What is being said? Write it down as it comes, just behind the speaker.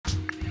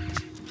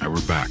We're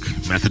back.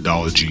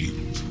 Methodology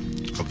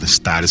of the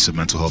Status of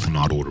Mental Health in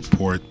Ottawa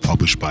report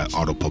published by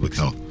Ottawa Public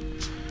Health.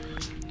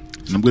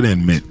 And I'm going to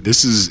admit,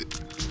 this is,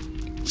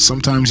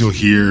 sometimes you'll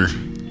hear,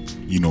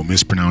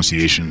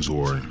 mispronunciations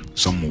or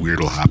something weird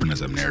will happen as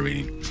I'm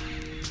narrating.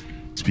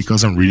 It's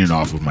because I'm reading it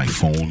off of my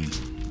phone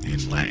in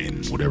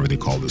whatever they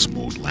call this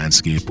mode,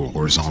 landscape or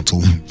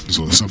horizontal.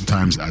 So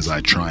sometimes as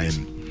I try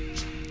and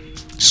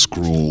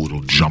scroll,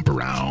 it'll jump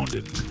around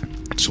and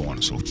so on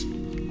and so forth.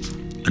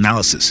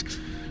 Analysis.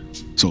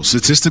 So,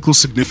 statistical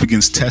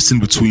significance testing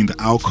between the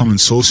outcome and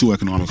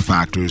socioeconomic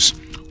factors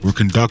were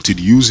conducted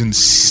using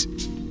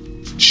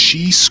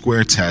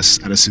chi-square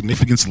tests at a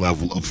significance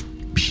level of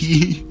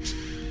p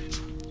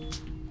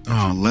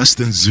less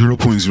than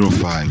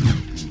 0.05.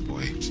 Oh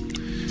boy.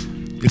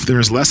 If there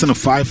is less than a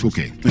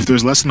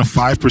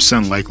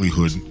 5%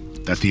 likelihood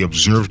that the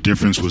observed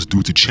difference was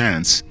due to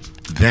chance,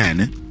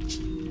 then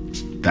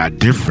that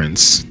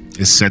difference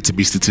is said to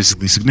be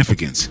statistically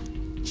significant.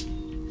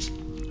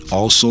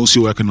 All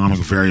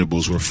socioeconomic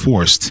variables were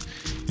forced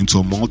into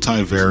a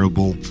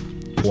multivariable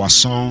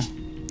Poisson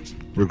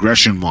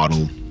regression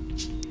model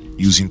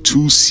using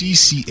 2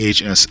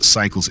 CCHS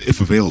cycles if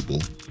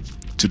available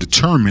to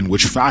determine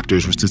which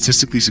factors were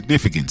statistically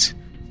significant,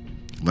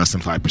 less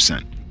than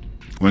 5%,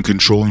 when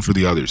controlling for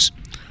the others.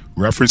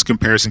 Reference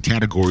comparison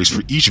categories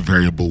for each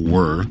variable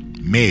were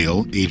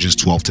male, ages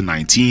 12 to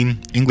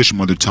 19, English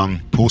mother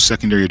tongue,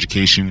 post-secondary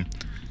education,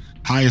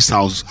 highest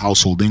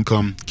household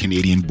income,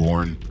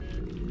 Canadian-born,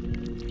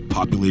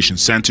 population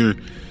center,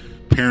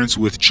 parents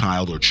with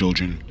child or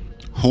children,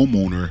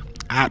 homeowner,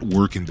 at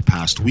work in the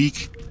past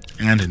week,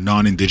 and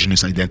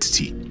non-Indigenous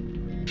identity.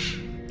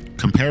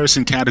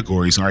 Comparison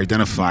categories are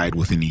identified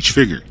within each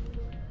figure.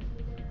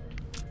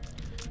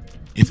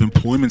 If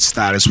employment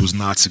status was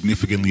not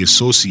significantly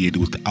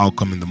associated with the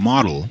outcome in the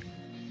model,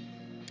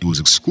 it was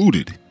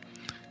excluded,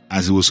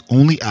 as it was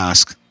only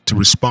asked to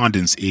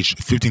respondents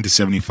aged 15 to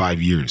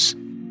 75 years.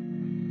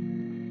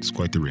 It's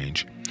quite the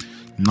range.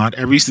 Not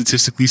every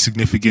statistically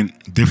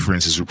significant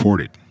difference is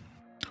reported.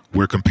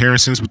 Where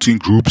comparisons between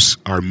groups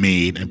are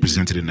made and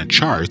presented in a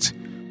chart,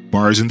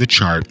 bars in the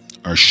chart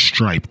are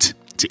striped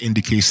to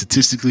indicate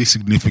statistically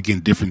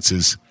significant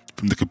differences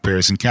from the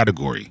comparison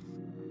category.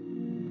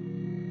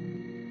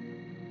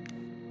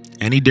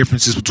 Any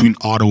differences between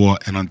Ottawa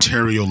and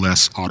Ontario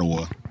less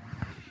Ottawa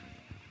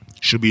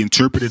should be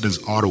interpreted as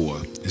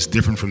Ottawa is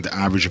different from the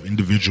average of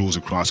individuals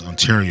across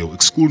Ontario,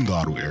 excluding the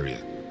Ottawa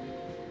area.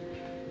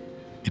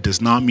 It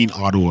does not mean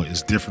Ottawa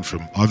is different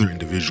from other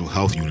individual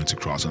health units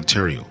across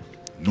Ontario.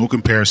 No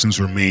comparisons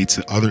were made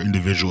to other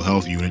individual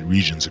health unit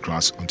regions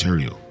across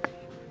Ontario.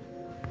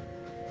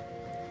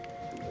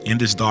 In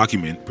this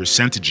document,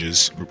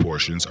 percentages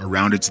proportions are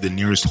rounded to the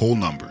nearest whole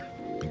number.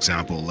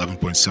 Example,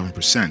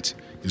 11.7%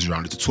 is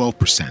rounded to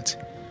 12%.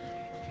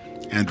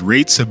 And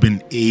rates have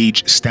been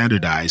age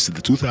standardized to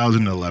the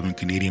 2011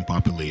 Canadian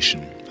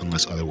population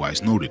unless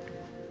otherwise noted.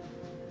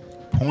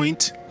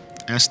 Point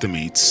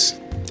estimates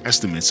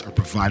are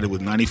provided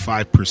with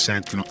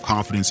 95%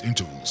 confidence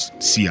intervals,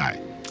 CI,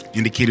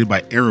 indicated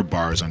by error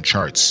bars on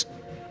charts.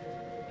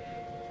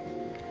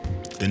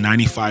 The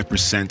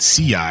 95%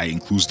 CI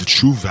includes the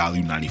true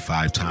value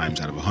 95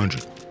 times out of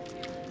 100.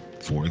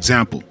 For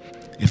example,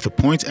 if the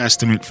point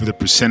estimate for the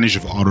percentage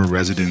of Ottawa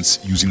residents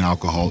using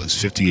alcohol is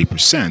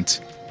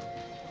 58%,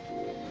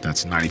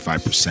 that's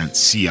 95%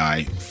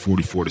 CI,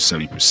 44 to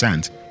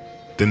 70%,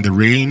 then the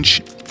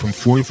range from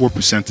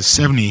 44% to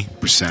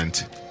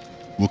 70%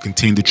 will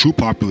contain the true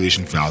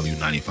population value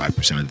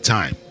 95% of the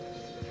time.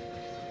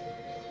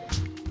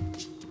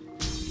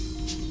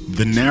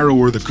 The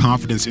narrower the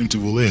confidence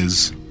interval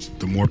is,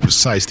 the more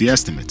precise the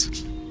estimate.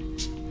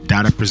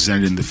 Data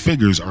presented in the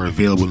figures are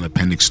available in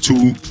Appendix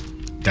 2,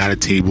 data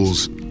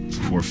tables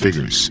for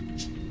figures.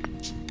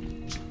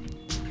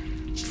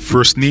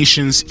 First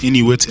Nations,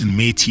 Inuit, and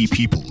Métis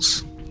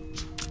peoples.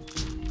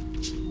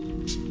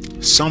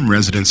 Some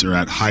residents are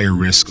at higher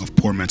risk of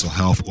poor mental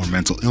health or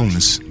mental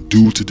illness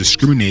due to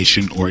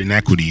discrimination or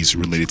inequities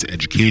related to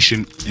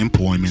education,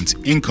 employment,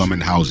 income,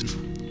 and housing.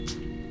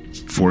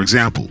 For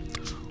example,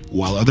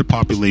 while other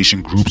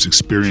population groups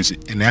experience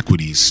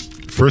inequities,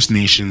 First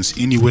Nations,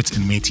 Inuit,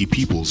 and Métis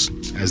peoples,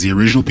 as the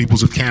original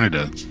peoples of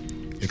Canada,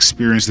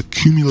 experience the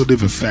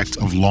cumulative effect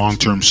of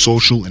long-term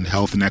social and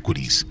health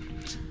inequities,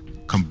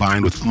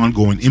 combined with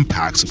ongoing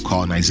impacts of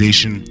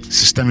colonization,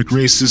 systemic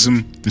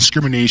racism,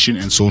 discrimination,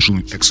 and social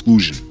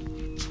exclusion.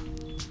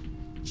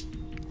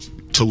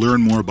 To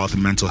learn more about the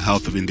mental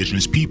health of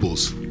Indigenous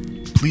peoples,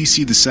 please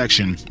see the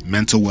section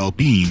Mental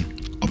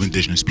Well-Being of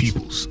Indigenous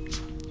Peoples.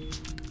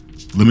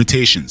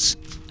 Limitations.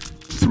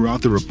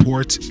 Throughout the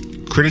report,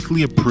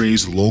 critically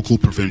appraised local,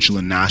 provincial,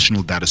 and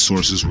national data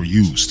sources were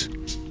used.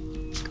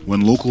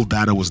 When local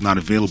data was not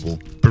available,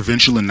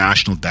 provincial and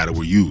national data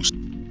were used.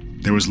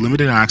 There was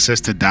limited access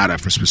to data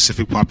for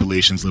specific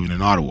populations living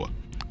in Ottawa.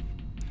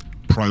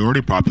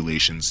 Priority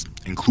populations,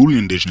 including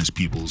Indigenous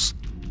peoples,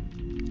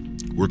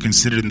 were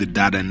considered in the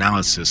data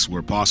analysis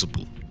where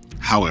possible.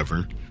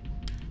 However,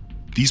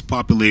 these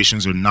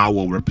populations are not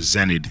well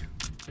represented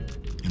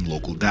in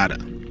local data.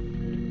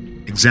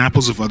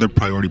 Examples of other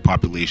priority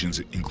populations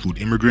include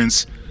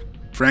immigrants,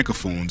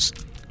 francophones,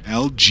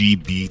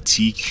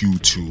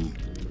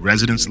 LGBTQ2,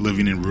 residents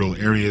living in rural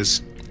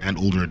areas, and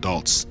older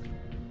adults.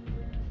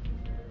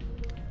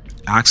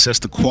 Access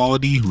to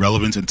quality,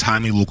 relevant, and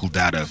timely local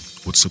data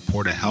would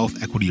support a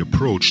health equity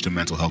approach to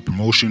mental health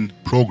promotion,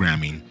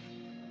 programming,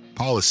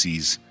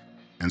 policies,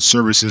 and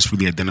services for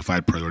the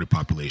identified priority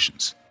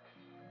populations.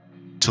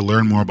 To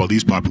learn more about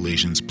these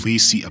populations,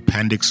 please see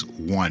Appendix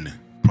 1,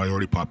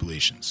 Priority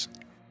Populations.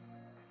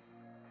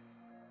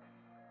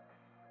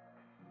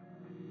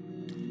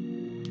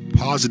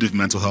 Positive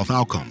mental health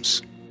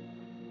outcomes.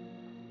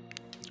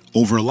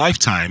 Over a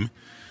lifetime,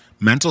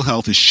 mental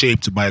health is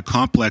shaped by a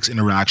complex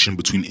interaction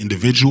between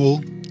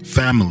individual,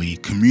 family,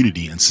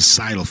 community, and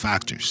societal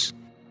factors.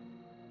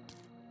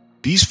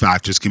 These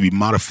factors can be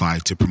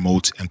modified to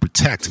promote and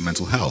protect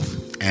mental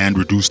health and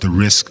reduce the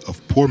risk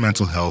of poor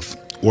mental health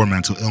or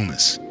mental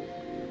illness.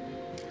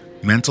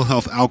 Mental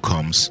health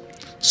outcomes,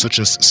 such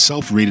as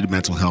self-rated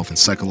mental health and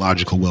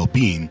psychological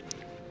well-being,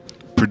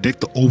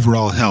 predict the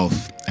overall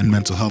health and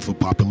mental health of a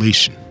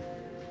population.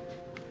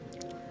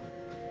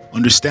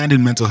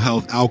 Understanding mental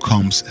health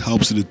outcomes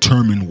helps to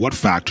determine what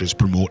factors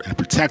promote and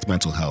protect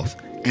mental health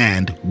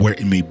and where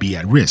it may be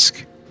at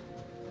risk.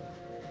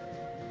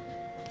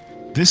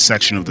 This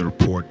section of the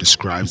report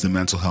describes the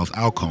mental health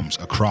outcomes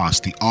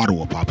across the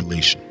Ottawa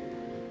population.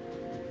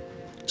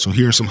 So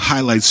here are some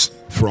highlights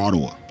for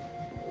Ottawa.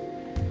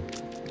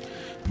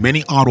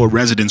 Many Ottawa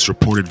residents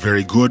reported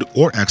very good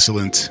or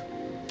excellent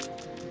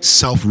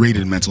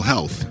self-rated mental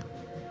health,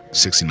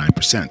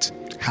 69%.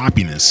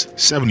 Happiness,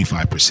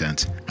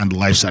 75%, and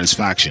life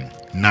satisfaction,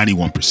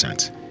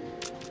 91%.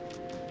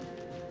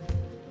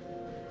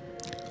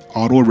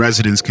 Ottawa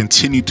residents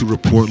continue to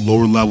report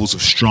lower levels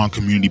of strong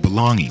community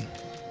belonging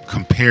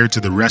compared to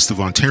the rest of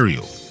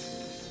Ontario.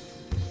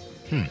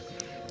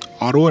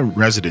 Ottawa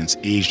residents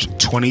aged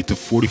 20 to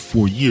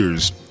 44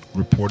 years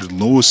reported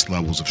lowest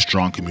levels of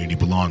strong community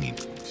belonging,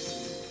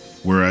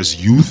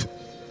 whereas youth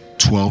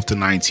 12 to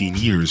 19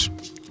 years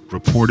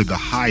reported the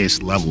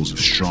highest levels of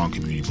strong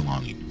community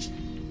belonging.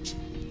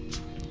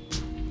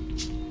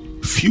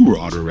 Fewer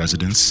Ottawa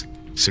residents,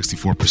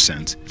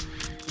 64%,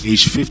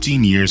 aged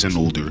 15 years and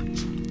older,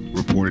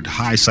 reported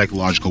high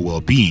psychological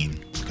well-being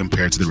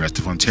compared to the rest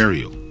of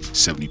Ontario,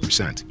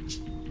 70%.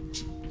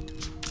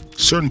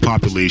 Certain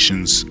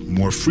populations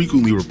more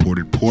frequently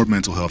reported poor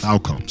mental health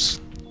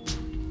outcomes,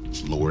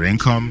 lower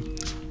income,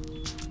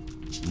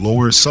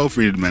 lower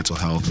self-rated mental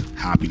health,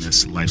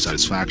 happiness, life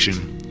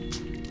satisfaction,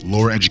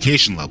 lower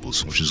education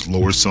levels, which is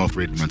lower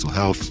self-rated mental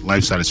health,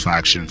 life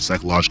satisfaction,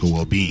 psychological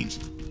well-being,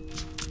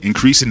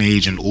 increase in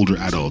age in older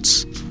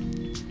adults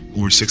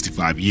over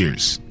 65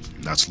 years.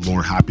 That's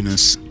lower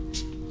happiness,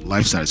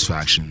 life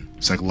satisfaction,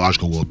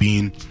 psychological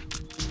well-being,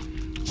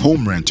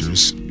 home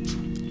renters,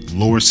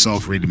 lower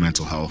self-rated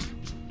mental health,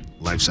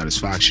 life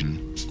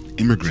satisfaction,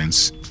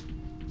 immigrants,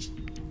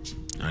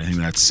 anything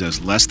that says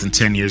less than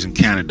 10 years in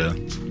Canada,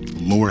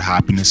 lower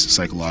happiness,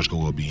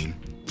 psychological well-being,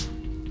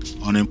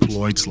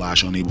 unemployed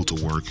 / unable to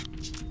work,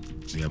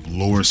 they have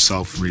lower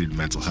self-rated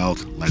mental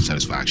health, life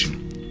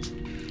satisfaction,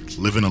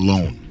 living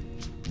alone,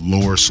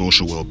 lower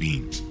social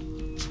well-being.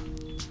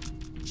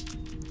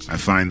 I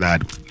find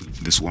that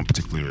this one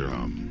particular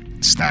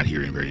stat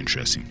here very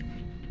interesting.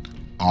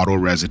 Ottawa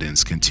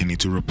residents continued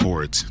to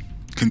report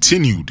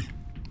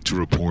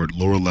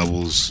lower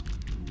levels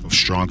of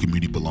strong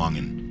community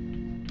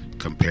belonging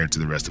compared to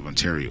the rest of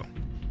Ontario.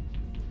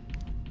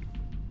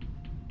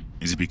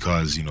 Is it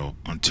because,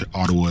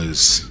 Ottawa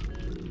is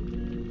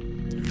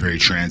very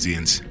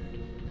transient,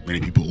 many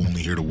people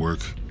only here to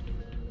work,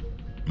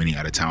 many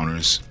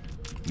out-of-towners?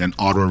 Then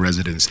Ottawa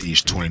residents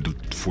aged 20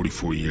 to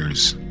 44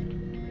 years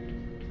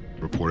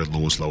reported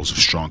lowest levels of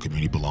strong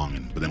community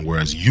belonging. But then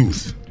whereas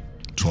youth,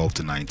 12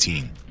 to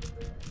 19,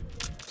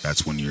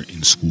 that's when you're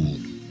in school.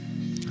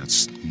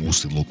 That's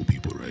mostly local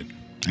people, right?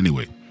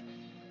 Anyway,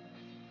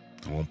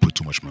 I won't put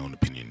too much of my own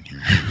opinion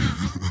here.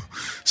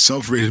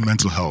 Self-rated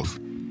mental health.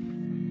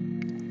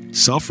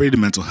 Self-rated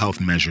mental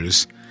health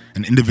measures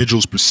an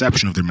individual's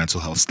perception of their mental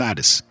health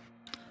status.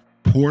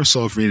 Poor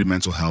self-rated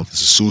mental health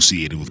is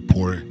associated with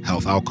poor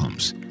health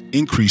outcomes,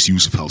 increased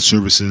use of health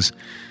services,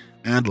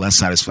 and less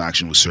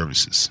satisfaction with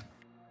services.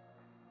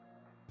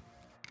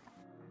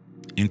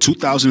 In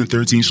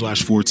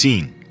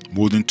 2013/14,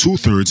 more than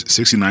two-thirds,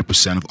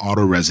 69% of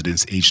Ottawa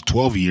residents aged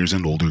 12 years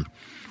and older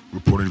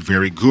reported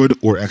very good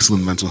or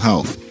excellent mental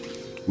health,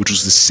 which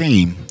was the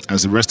same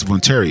as the rest of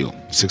Ontario,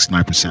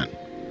 69%.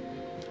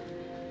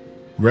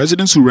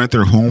 Residents who rent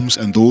their homes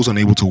and those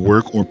unable to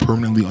work or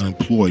permanently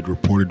unemployed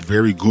reported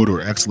very good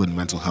or excellent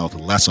mental health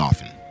less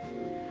often.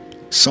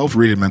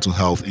 Self-rated mental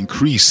health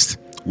increased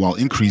while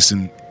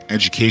increasing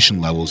education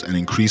levels and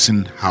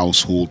increasing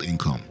household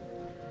income.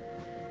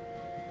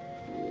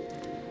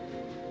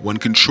 When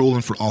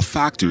controlling for all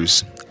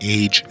factors,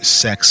 age,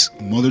 sex,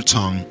 mother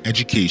tongue,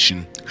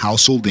 education,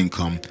 household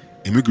income,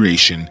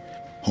 immigration,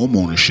 home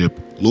ownership,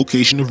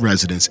 location of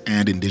residence,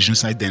 and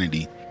Indigenous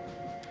identity,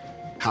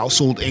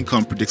 household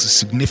income predicts a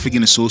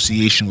significant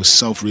association with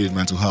self-rated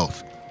mental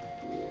health.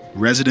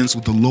 Residents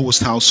with the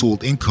lowest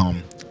household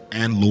income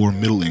and lower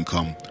middle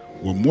income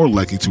were more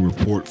likely to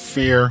report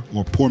fair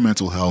or poor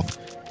mental health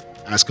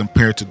as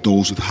compared to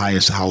those with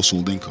highest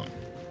household income.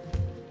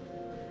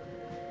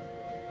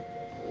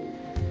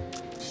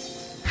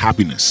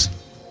 Happiness.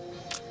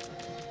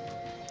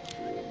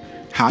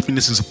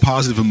 Happiness is a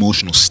positive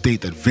emotional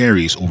state that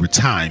varies over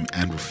time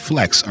and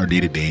reflects our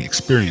day-to-day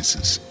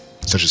experiences,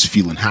 such as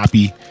feeling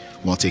happy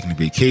while taking a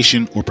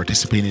vacation or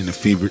participating in a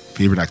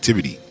favorite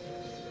activity.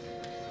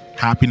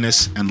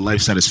 Happiness and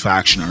life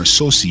satisfaction are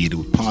associated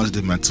with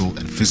positive mental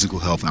and physical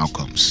health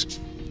outcomes.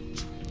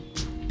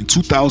 In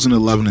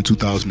 2011 and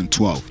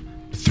 2012,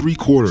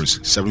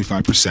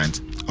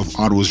 75% of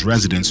Ottawa's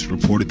residents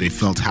reported they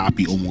felt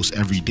happy almost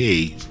every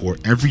day or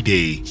every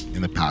day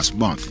in the past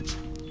month,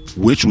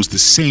 which was the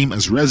same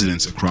as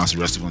residents across the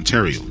rest of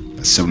Ontario,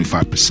 at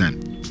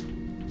 75%.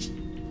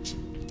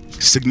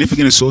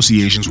 Significant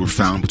associations were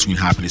found between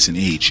happiness and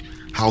age,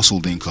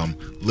 household income,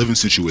 living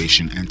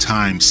situation, and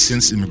time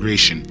since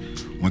immigration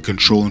when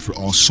controlling for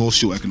all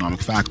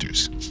socioeconomic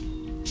factors.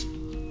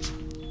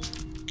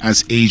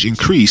 As age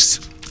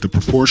increased, the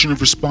proportion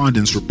of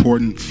respondents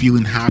reporting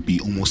feeling happy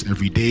almost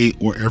every day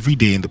or every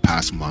day in the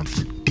past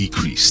month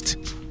decreased.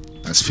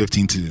 That's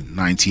 15 to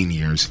 19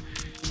 years,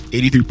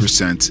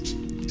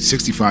 83%,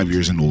 65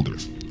 years and older,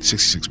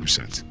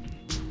 66%.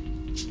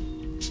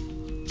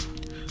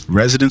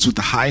 Residents with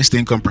the highest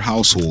income per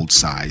household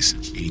size,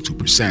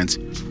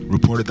 82%,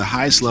 reported the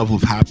highest level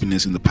of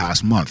happiness in the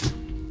past month.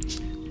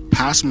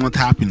 Past month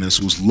happiness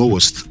was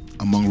lowest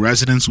among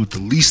residents with the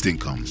least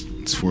income,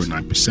 it's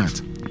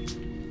 49%.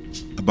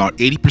 About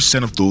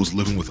 80% of those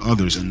living with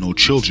others and no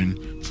children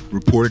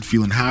reported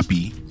feeling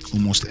happy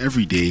almost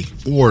every day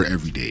or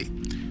every day,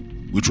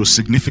 which was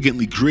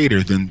significantly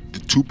greater than the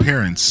two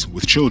parents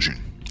with children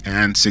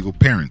and single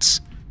parents,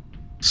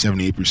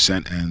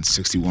 78% and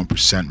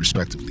 61%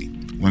 respectively,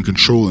 when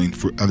controlling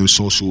for other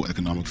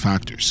socioeconomic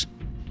factors.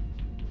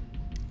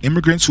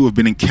 Immigrants who have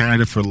been in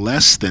Canada for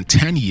less than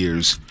 10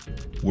 years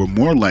were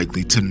more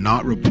likely to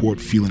not report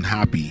feeling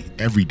happy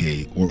every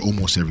day or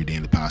almost every day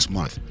in the past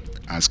month,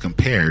 as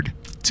compared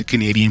to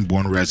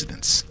Canadian-born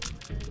residents.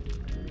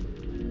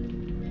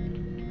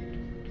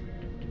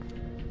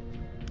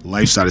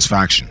 Life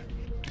satisfaction.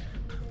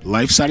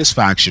 Life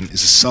satisfaction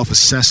is a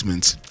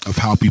self-assessment of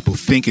how people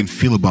think and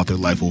feel about their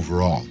life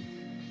overall.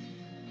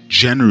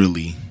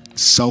 Generally,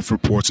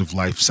 self-reports of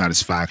life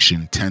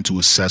satisfaction tend to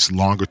assess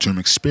longer-term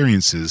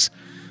experiences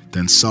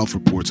than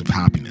self-reports of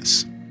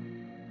happiness.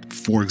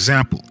 For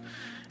example,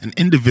 an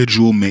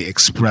individual may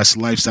express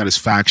life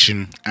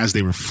satisfaction as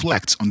they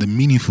reflect on the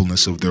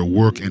meaningfulness of their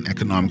work and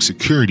economic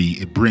security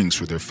it brings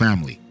for their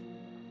family.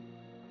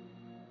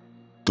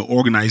 The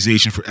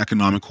Organization for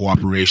Economic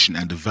Cooperation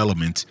and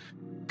Development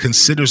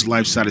considers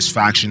life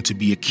satisfaction to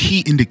be a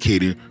key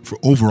indicator for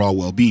overall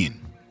well-being.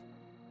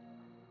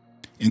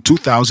 In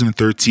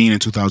 2013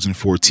 and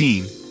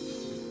 2014,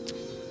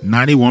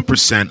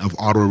 91% of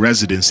Ottawa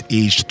residents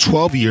aged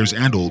 12 years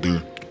and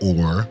older,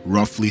 or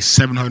roughly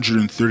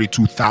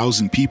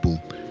 732,000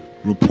 people,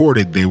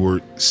 reported they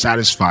were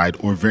satisfied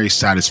or very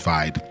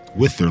satisfied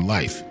with their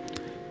life,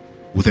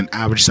 with an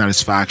average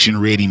satisfaction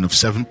rating of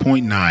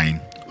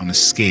 7.9 on a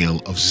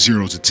scale of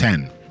 0 to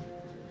 10,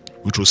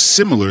 which was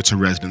similar to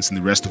residents in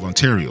the rest of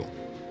Ontario.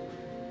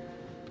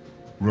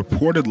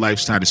 Reported life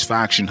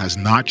satisfaction has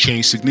not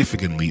changed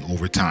significantly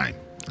over time.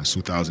 That's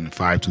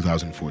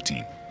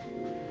 2005-2014.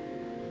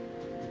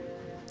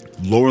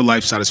 Lower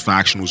life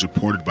satisfaction was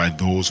reported by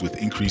those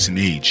with increase in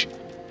age,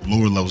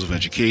 lower levels of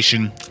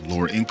education,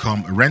 lower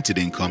income, rented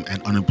income,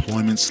 and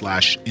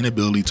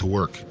unemployment/inability to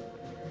work.